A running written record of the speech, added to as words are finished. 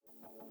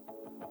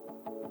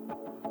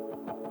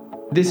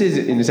This is,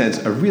 in a sense,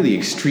 a really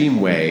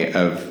extreme way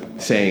of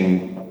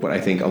saying what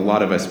I think a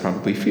lot of us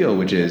probably feel,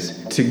 which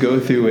is to go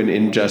through an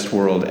unjust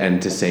world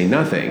and to say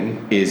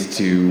nothing is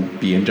to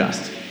be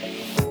unjust.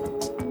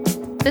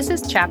 This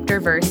is Chapter,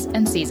 Verse,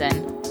 and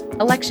Season,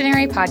 a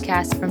lectionary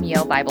podcast from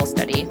Yale Bible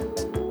Study.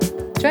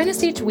 Join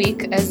us each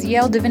week as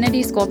Yale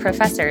Divinity School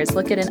professors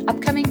look at an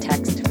upcoming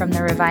text from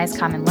the Revised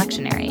Common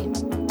Lectionary.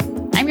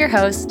 I'm your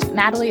host,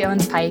 Natalie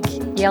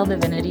Owens-Pike, Yale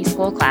Divinity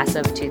School class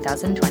of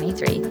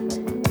 2023.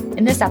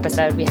 In this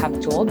episode, we have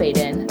Joel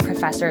Baden,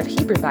 professor of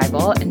Hebrew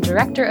Bible and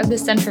director of the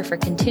Center for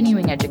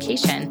Continuing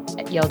Education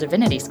at Yale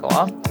Divinity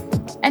School,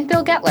 and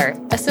Bill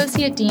Gettler,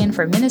 associate dean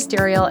for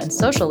ministerial and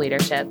social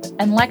leadership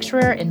and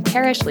lecturer in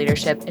parish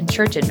leadership and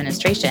church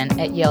administration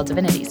at Yale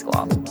Divinity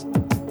School.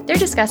 They're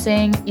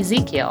discussing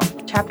Ezekiel,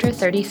 chapter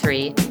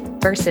 33,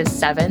 verses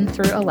 7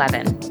 through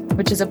 11,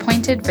 which is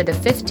appointed for the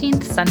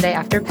 15th Sunday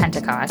after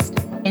Pentecost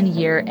in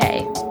year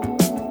A.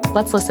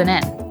 Let's listen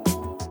in.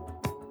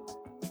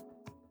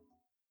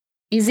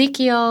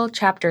 Ezekiel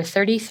chapter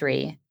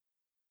 33,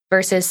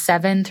 verses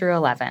 7 through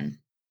 11.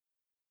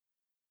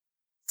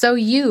 So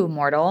you,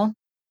 mortal,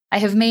 I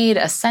have made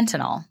a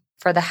sentinel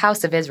for the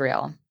house of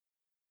Israel.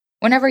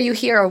 Whenever you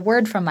hear a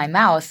word from my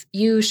mouth,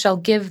 you shall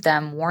give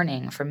them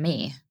warning from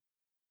me.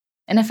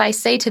 And if I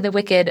say to the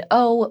wicked,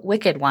 O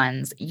wicked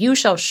ones, you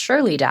shall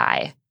surely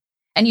die,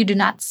 and you do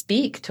not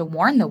speak to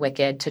warn the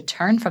wicked to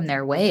turn from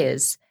their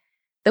ways,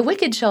 the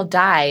wicked shall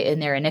die in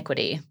their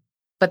iniquity,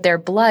 but their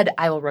blood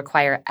I will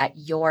require at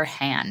your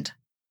hand.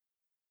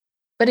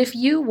 But if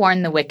you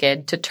warn the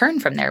wicked to turn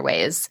from their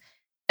ways,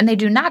 and they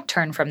do not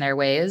turn from their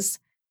ways,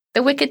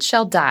 the wicked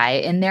shall die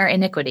in their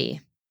iniquity,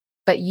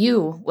 but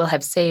you will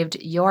have saved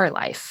your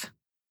life.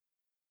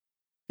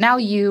 Now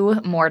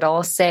you,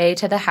 mortal, say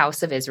to the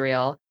house of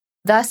Israel,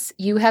 thus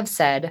you have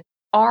said,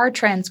 our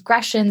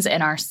transgressions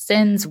and our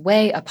sins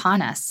weigh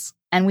upon us,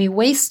 and we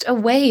waste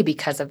away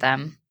because of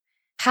them.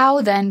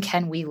 How then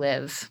can we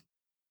live?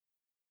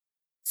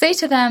 Say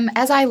to them,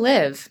 as I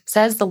live,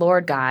 says the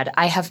Lord God,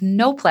 I have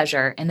no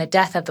pleasure in the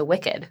death of the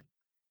wicked,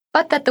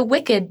 but that the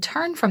wicked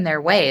turn from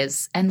their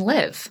ways and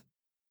live.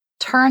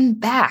 Turn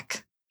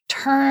back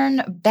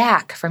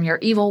from your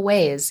evil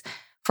ways,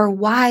 for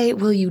why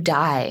will you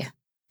die,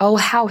 O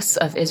house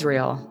of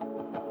Israel?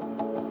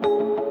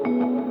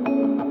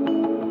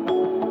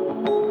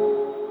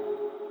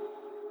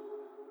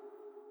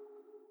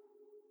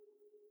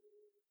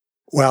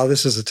 Wow,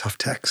 this is a tough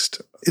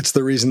text. It's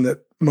the reason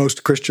that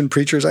most Christian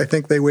preachers, I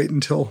think, they wait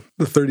until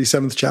the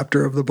 37th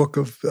chapter of the book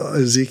of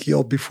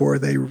Ezekiel before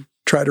they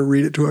try to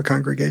read it to a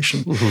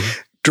congregation.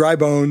 Mm-hmm. Dry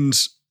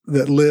bones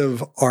that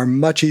live are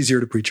much easier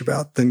to preach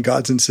about than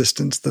God's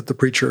insistence that the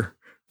preacher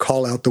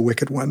call out the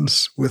wicked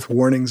ones with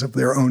warnings of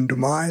their own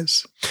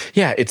demise.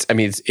 Yeah,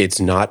 it's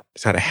not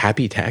a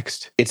happy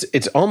text.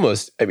 It's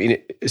almost,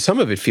 some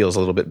of it feels a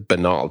little bit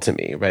banal to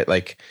me, right?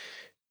 Like,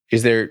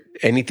 is there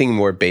anything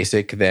more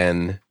basic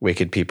than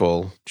wicked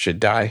people should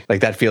die? Like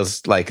that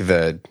feels like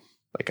a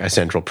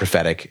central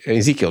prophetic.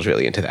 Ezekiel's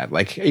really into that.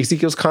 Like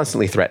Ezekiel's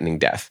constantly threatening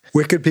death.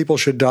 Wicked people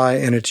should die,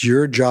 and it's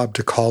your job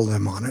to call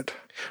them on it.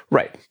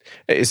 Right.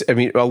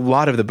 A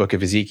lot of the book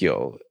of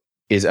Ezekiel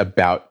is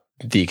about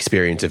the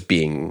experience of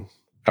being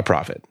a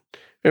prophet,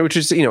 which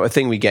is, a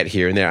thing we get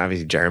here and there.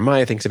 Obviously,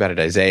 Jeremiah thinks about it.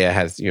 Isaiah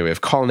has, we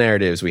have call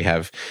narratives. We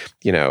have,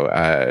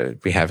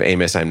 we have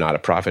Amos, I'm not a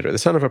prophet, or the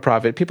son of a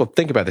prophet. People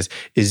think about this.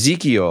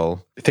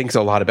 Ezekiel thinks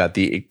a lot about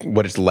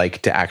what it's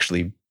like to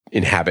actually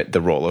inhabit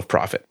the role of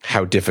prophet,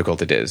 how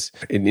difficult it is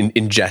in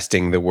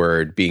ingesting the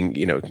word, being,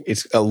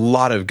 it's a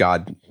lot of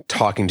God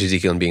talking to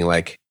Ezekiel and being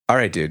like, all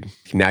right, dude,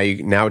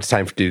 now it's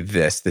time to do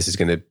this. This is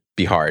going to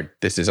be hard.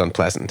 This is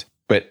unpleasant.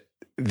 But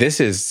this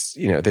is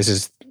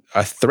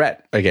a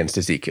threat against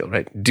Ezekiel,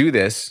 right? Do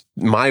this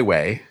my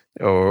way,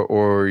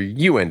 or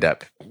you end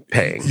up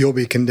paying. You'll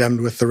be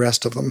condemned with the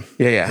rest of them.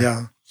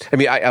 Yeah.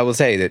 I will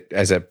say that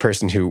as a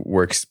person who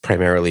works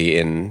primarily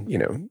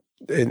in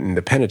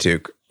the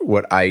Pentateuch,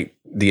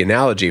 the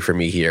analogy for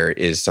me here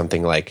is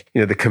something like,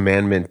 the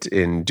commandment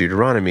in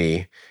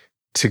Deuteronomy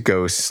to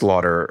go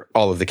slaughter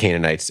all of the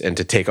Canaanites and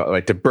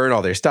to burn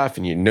all their stuff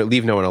and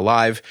leave no one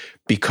alive,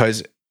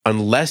 because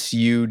unless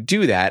you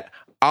do that,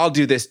 I'll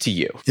do this to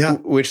you,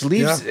 which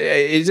leaves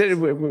is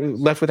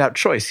left without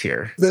choice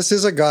here. This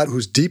is a God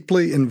who's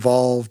deeply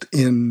involved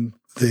in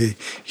the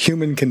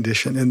human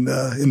condition, in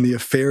the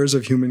affairs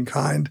of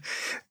humankind.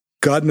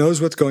 God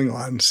knows what's going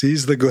on,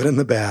 sees the good and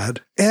the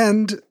bad,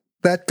 and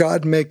that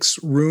God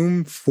makes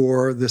room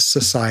for this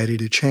society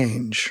to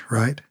change,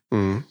 right?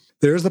 Mm.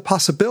 There's the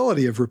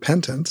possibility of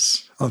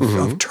repentance,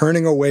 of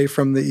turning away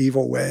from the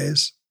evil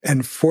ways.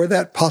 And for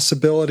that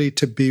possibility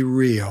to be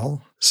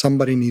real,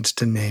 somebody needs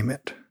to name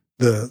it.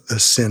 The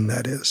sin,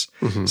 that is.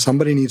 Mm-hmm.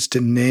 Somebody needs to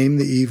name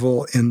the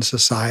evil in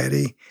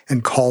society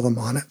and call them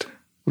on it.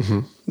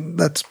 Mm-hmm.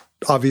 That's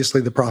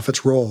obviously the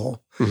prophet's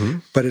role,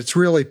 but it's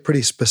really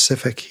pretty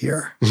specific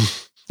here.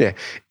 Yeah.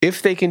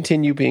 If they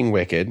continue being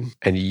wicked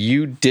and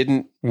you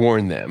didn't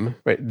warn them,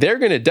 right, they're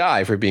going to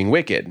die for being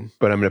wicked,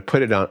 but I'm going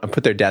to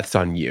put their deaths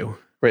on you.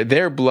 Right?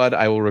 Their blood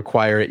I will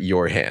require at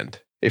your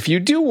hand. If you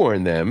do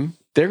warn them,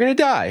 they're going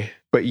to die,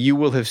 but you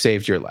will have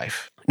saved your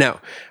life.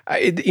 Now,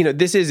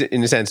 this is,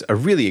 in a sense, a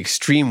really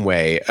extreme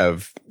way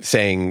of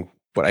saying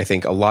what I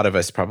think a lot of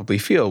us probably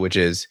feel, which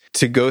is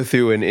to go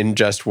through an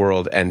unjust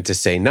world and to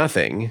say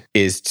nothing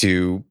is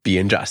to be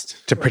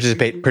unjust, to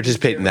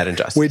participate in that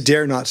injustice. We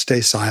dare not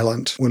stay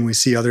silent when we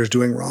see others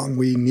doing wrong.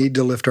 We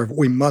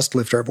must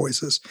lift our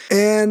voices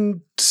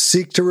and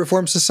seek to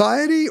reform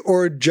society,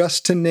 or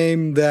just to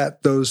name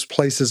those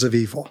places of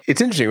evil.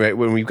 It's interesting, right?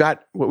 What we've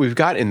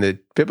got in the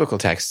biblical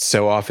text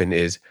so often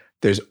is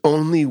there's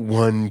only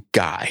one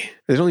guy.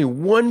 There's only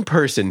one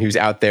person who's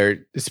out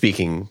there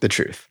speaking the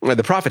truth. Well,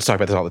 the prophets talk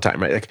about this all the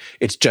time, right? Like,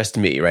 it's just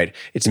me, right?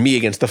 It's me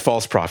against the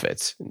false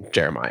prophets,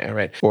 Jeremiah,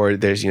 right? Or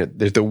there's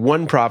the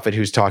one prophet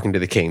who's talking to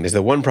the king. There's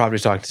the one prophet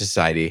who's talking to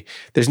society.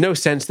 There's no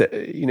sense that,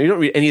 you don't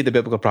read any of the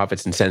biblical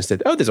prophets and sense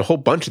that, there's a whole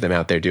bunch of them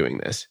out there doing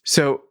this.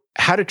 So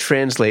how to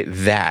translate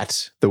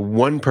that, the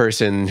one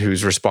person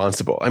who's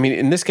responsible. I mean,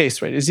 in this case,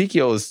 right,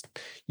 Ezekiel,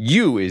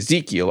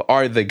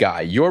 are the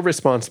guy. You're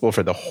responsible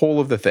for the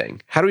whole of the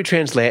thing. How do we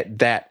translate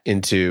that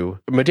into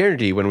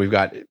modernity when we've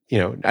got, I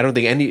don't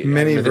think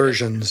many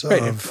versions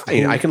right, of...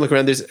 I can look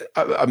around, there's,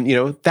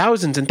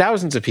 thousands and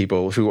thousands of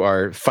people who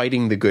are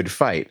fighting the good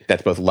fight.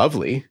 That's both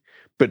lovely,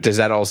 but does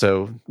that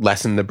also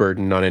lessen the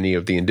burden on any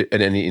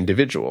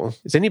individual?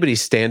 Is anybody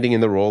standing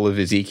in the role of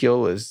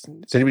Ezekiel? Does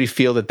anybody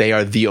feel that they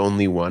are the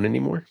only one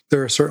anymore?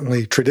 There are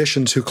certainly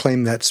traditions who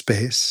claim that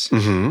space,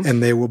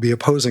 and they will be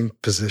opposing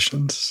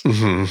positions.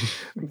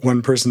 Mm-hmm.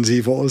 One person's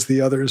evil is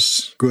the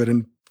other's good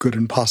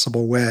and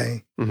possible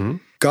way. Mm-hmm.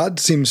 God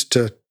seems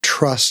to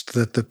trust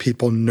that the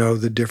people know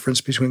the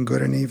difference between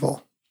good and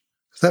evil.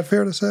 Is that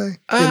fair to say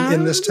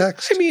in this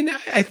text? I mean,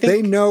 I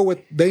think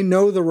they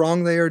know the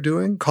wrong they are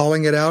doing.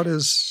 Calling it out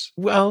is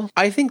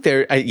I think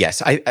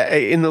yes.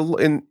 In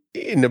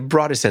the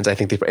broadest sense, I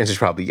think the answer is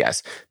probably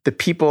yes. The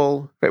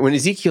people, right, when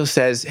Ezekiel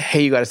says,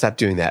 "Hey, you got to stop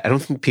doing that," I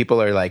don't think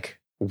people are like,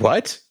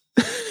 "What?"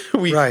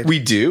 We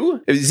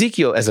do.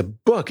 Ezekiel as a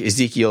book,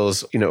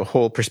 Ezekiel's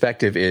whole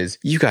perspective is,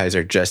 you guys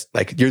are just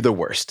like, you're the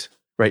worst.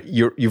 Right?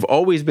 You've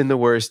always been the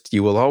worst.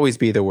 You will always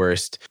be the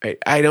worst. Right?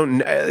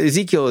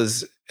 Ezekiel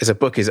as a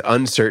book is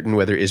uncertain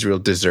whether Israel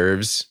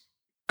deserves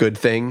good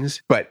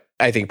things, but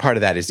I think part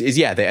of that is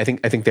I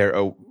think they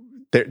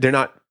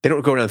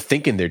don't go around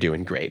thinking they're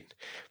doing great.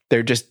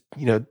 They're just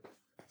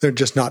they're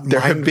just not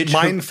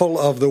mindful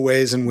of the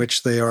ways in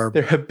which they're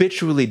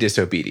habitually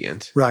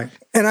disobedient. Right.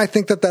 And I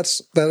think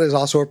that is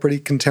also a pretty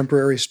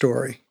contemporary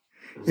story.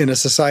 In a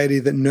society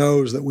that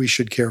knows that we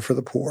should care for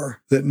the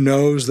poor, that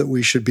knows that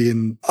we should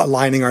be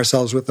aligning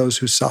ourselves with those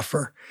who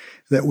suffer,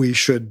 that we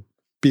should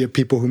be a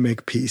people who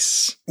make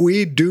peace.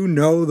 We do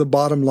know the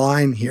bottom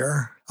line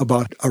here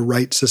about a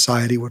right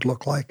society would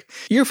look like.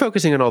 You're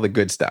focusing on all the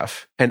good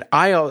stuff. And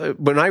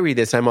when I read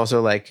this, I'm also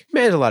like,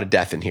 man, there's a lot of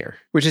death in here.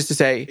 Which is to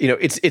say,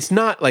 it's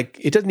not like,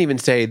 it doesn't even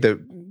say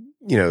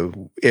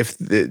if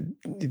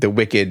the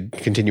wicked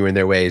continue in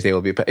their ways, they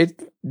will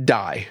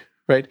die.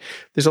 Right?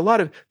 There's a lot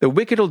of the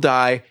wicked will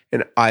die,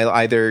 and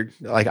either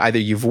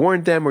you've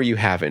warned them or you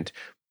haven't,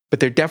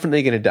 but they're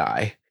definitely going to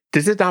die.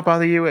 Does it not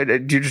bother you?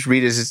 Do you just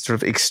read as sort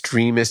of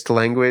extremist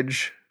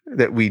language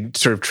that we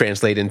sort of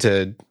translate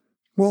into?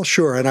 Well,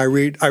 sure. And I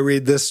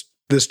read this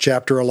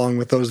chapter along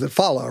with those that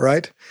follow,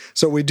 right?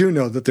 So we do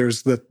know that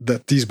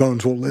that these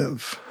bones will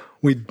live.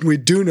 We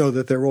do know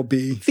that there will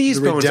be these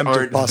bones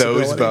aren't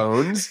those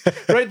bones,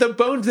 right? The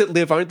bones that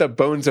live aren't the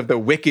bones of the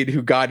wicked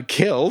who God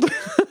killed.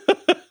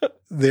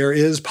 There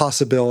is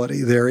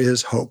possibility. There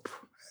is hope.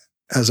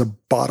 As a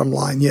bottom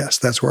line, yes,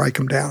 that's where I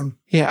come down.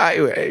 Yeah,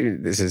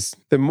 this is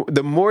the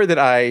more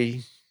I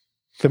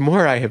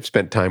have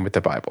spent time with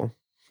the Bible,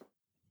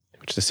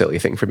 which is a silly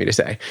thing for me to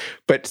say,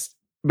 but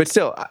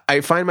still, I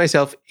find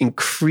myself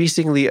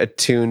increasingly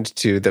attuned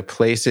to the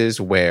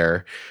places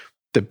where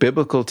the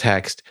biblical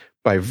text,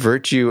 by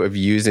virtue of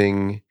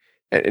using,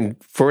 and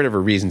for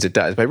whatever reasons it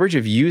does, by virtue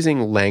of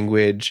using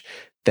language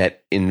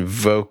that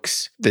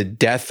invokes the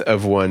death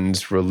of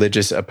one's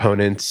religious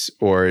opponents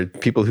or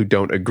people who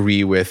don't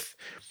agree with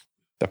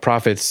the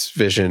prophet's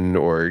vision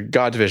or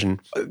God's vision,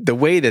 the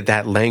way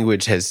that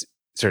language has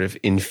sort of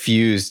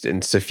infused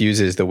and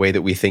suffuses the way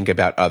that we think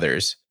about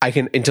others. I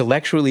can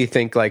intellectually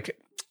think like,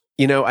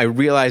 I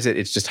realize that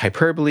it's just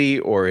hyperbole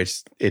or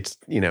it's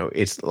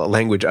a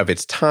language of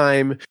its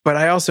time. But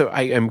I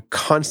am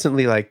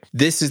constantly like,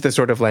 this is the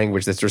sort of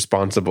language that's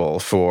responsible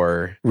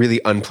for really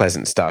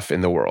unpleasant stuff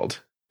in the world.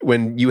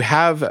 When you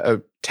have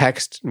a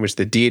text in which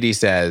the deity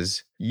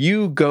says,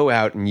 you go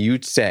out and you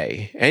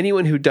say,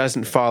 anyone who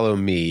doesn't follow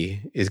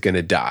me is going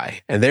to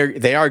die. And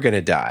they are going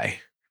to die.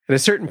 At a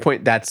certain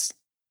point, that's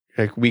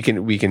like, we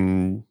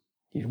can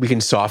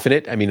soften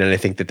it. I mean, and I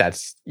think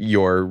that's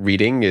your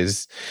reading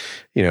is,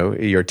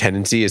 your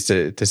tendency is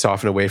to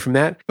soften away from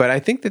that. But I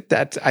think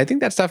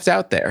that stuff's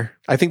out there.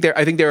 I think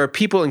there are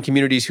people in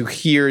communities who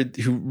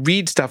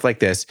read stuff like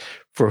this,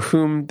 for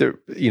whom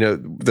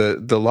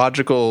the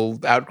logical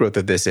outgrowth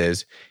of this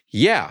is,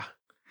 yeah.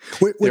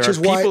 Which is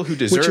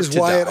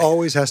why it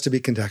always has to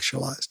be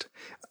contextualized.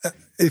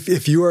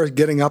 if you are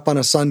getting up on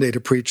a Sunday to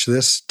preach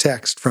this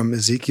text from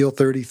Ezekiel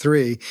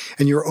 33,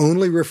 and you're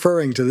only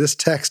referring to this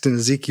text in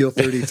Ezekiel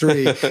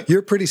 33,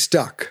 you're pretty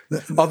stuck.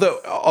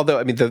 Although,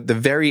 I mean, the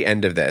very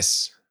end of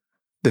this,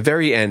 the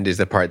very end is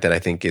the part that I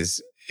think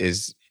is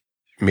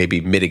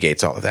maybe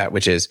mitigates all of that,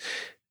 which is,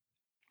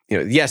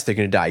 yes, they're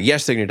going to die.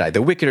 Yes, they're going to die.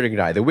 The wicked are going to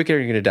die. The wicked are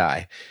going to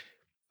die.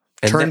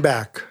 And Turn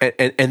back.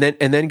 And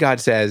then God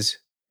says,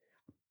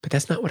 but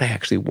that's not what I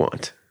actually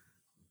want.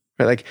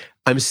 Right? Like,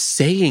 I'm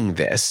saying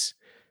this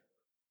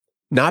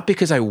not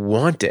because I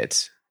want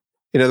it.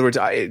 In other words,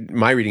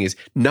 my reading is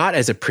not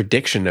as a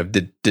prediction of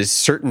the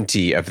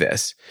certainty of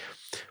this.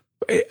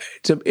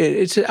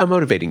 I'm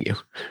motivating you,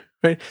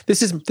 right?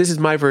 This is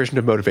my version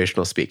of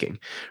motivational speaking,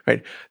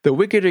 right? The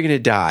wicked are going to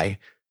die,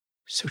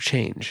 so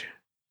change.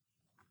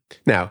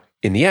 Now,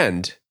 in the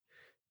end,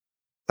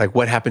 like,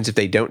 what happens if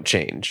they don't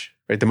change?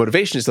 Right? The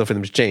motivation is still for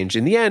them to change.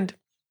 In the end,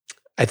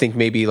 I think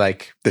maybe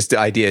like the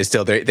idea is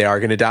still they are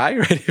going to die,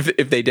 right?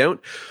 If they don't.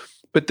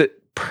 But the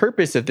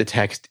purpose of the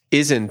text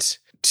isn't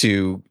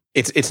to,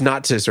 it's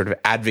not to sort of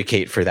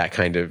advocate for that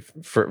kind of,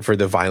 for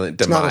the violent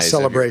demise. It's not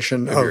a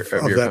celebration of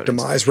that opponents.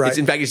 Demise, right?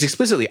 In fact, it's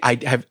explicitly,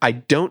 I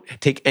don't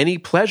take any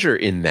pleasure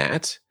in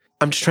that.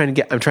 I'm trying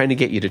to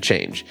get you to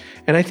change.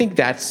 And I think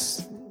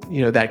that's,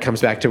 that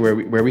comes back to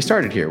where we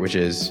started here, which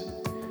is,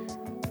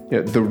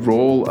 the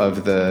role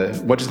of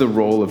what is the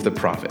role of the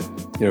prophet,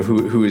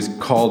 who is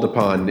called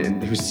upon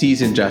and who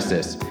sees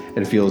injustice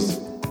and feels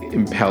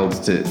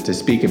impelled to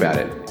speak about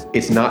it.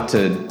 It's not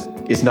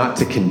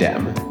to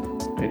condemn.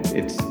 Right?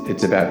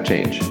 It's about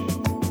change.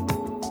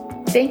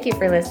 Thank you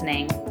for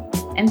listening.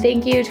 And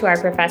thank you to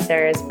our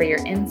professors for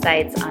your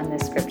insights on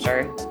this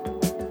scripture.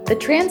 The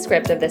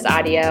transcript of this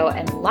audio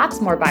and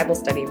lots more Bible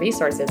study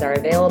resources are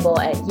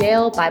available at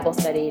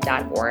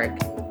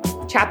yalebiblestudy.org.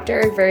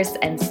 Chapter, Verse,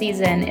 and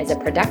Season is a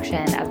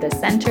production of the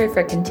Center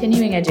for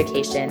Continuing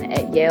Education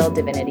at Yale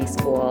Divinity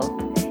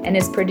School and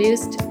is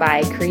produced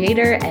by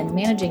creator and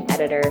managing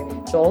editor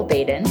Joel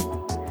Baden,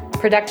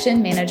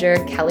 production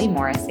manager Kelly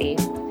Morrissey,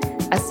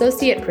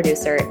 associate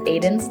producer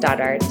Aidan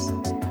Stoddart,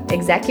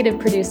 executive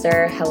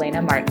producer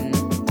Helena Martin,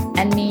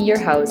 and me, your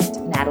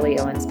host, Natalie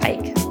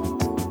Owens-Pike.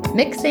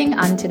 Mixing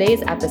on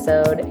today's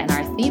episode and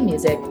our theme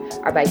music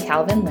are by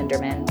Calvin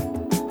Linderman.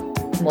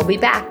 We'll be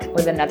back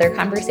with another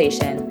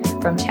conversation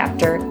from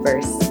Chapter,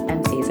 Verse,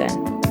 and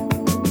Season.